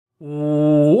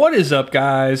What is up,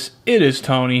 guys? It is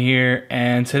Tony here,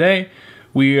 and today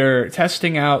we are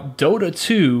testing out Dota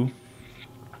 2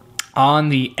 on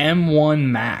the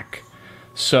M1 Mac.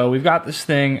 So we've got this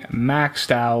thing maxed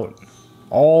out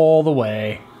all the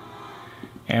way,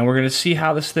 and we're going to see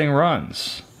how this thing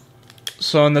runs.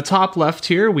 So in the top left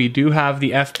here, we do have the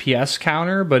FPS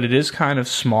counter, but it is kind of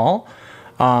small.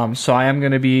 So I am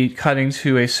going to be cutting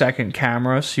to a second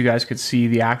camera so you guys could see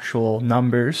the actual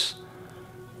numbers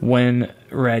when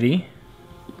ready.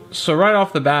 So right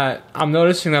off the bat, I'm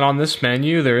noticing that on this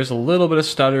menu there is a little bit of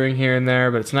stuttering here and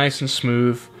there, but it's nice and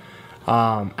smooth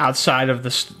outside of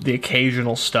the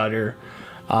occasional stutter.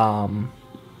 Alrighty,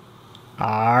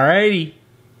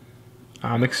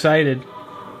 I'm excited.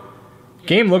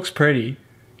 Game looks pretty.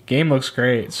 Game looks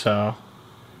great, so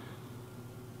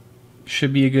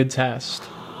should be a good test.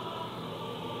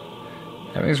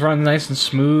 Everything's running nice and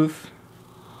smooth.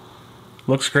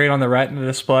 Looks great on the Retina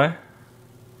display.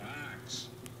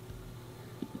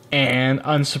 And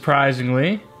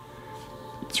unsurprisingly,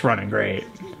 it's running great.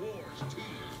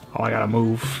 Oh, I gotta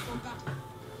move.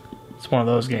 It's one of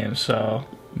those games, so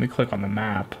let me click on the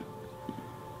map.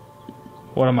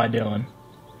 What am I doing?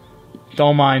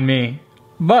 Don't mind me.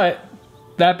 But,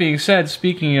 that being said,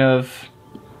 looking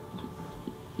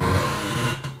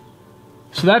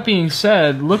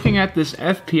at this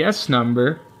FPS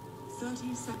number,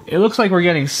 it looks like we're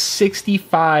getting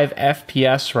 65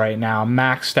 FPS right now,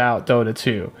 maxed out Dota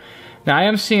 2. Now, I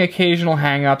am seeing occasional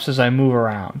hang-ups as I move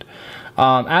around.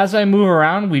 As I move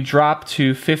around, we drop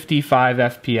to 55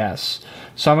 FPS.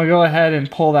 So I'm going to go ahead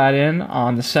and pull that in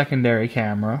on the secondary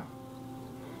camera.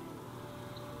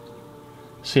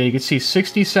 So you can see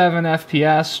 67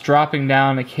 FPS, dropping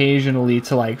down occasionally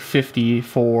to like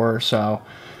 54 or so.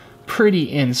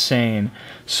 Pretty insane.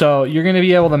 So you're going to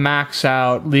be able to max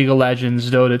out League of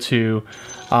Legends, Dota 2,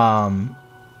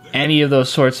 any of those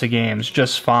sorts of games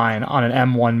just fine on an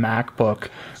M1 MacBook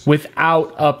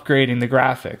without upgrading the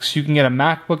graphics. You can get a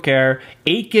MacBook Air,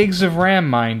 8 gigs of RAM,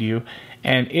 mind you,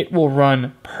 and it will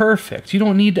run perfect. You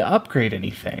don't need to upgrade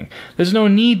anything. There's no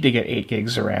need to get 8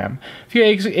 gigs of RAM. If you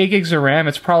have 8 gigs of RAM,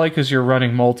 it's probably because you're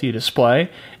running multi-display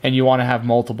and you want to have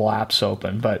multiple apps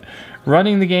open. But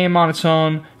running the game on its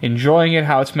own, enjoying it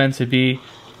how it's meant to be,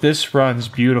 this runs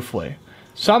beautifully.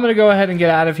 So I'm going to go ahead and get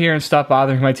out of here and stop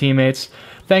bothering my teammates.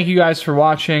 Thank you guys for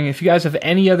watching. If you guys have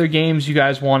any other games you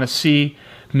guys want to see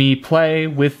me play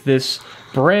with this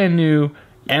brand new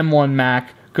M1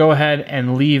 Mac, go ahead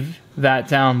and leave that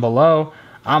down below.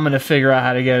 I'm going to figure out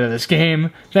how to get out of this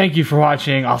game. Thank you for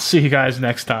watching. I'll see you guys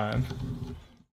next time.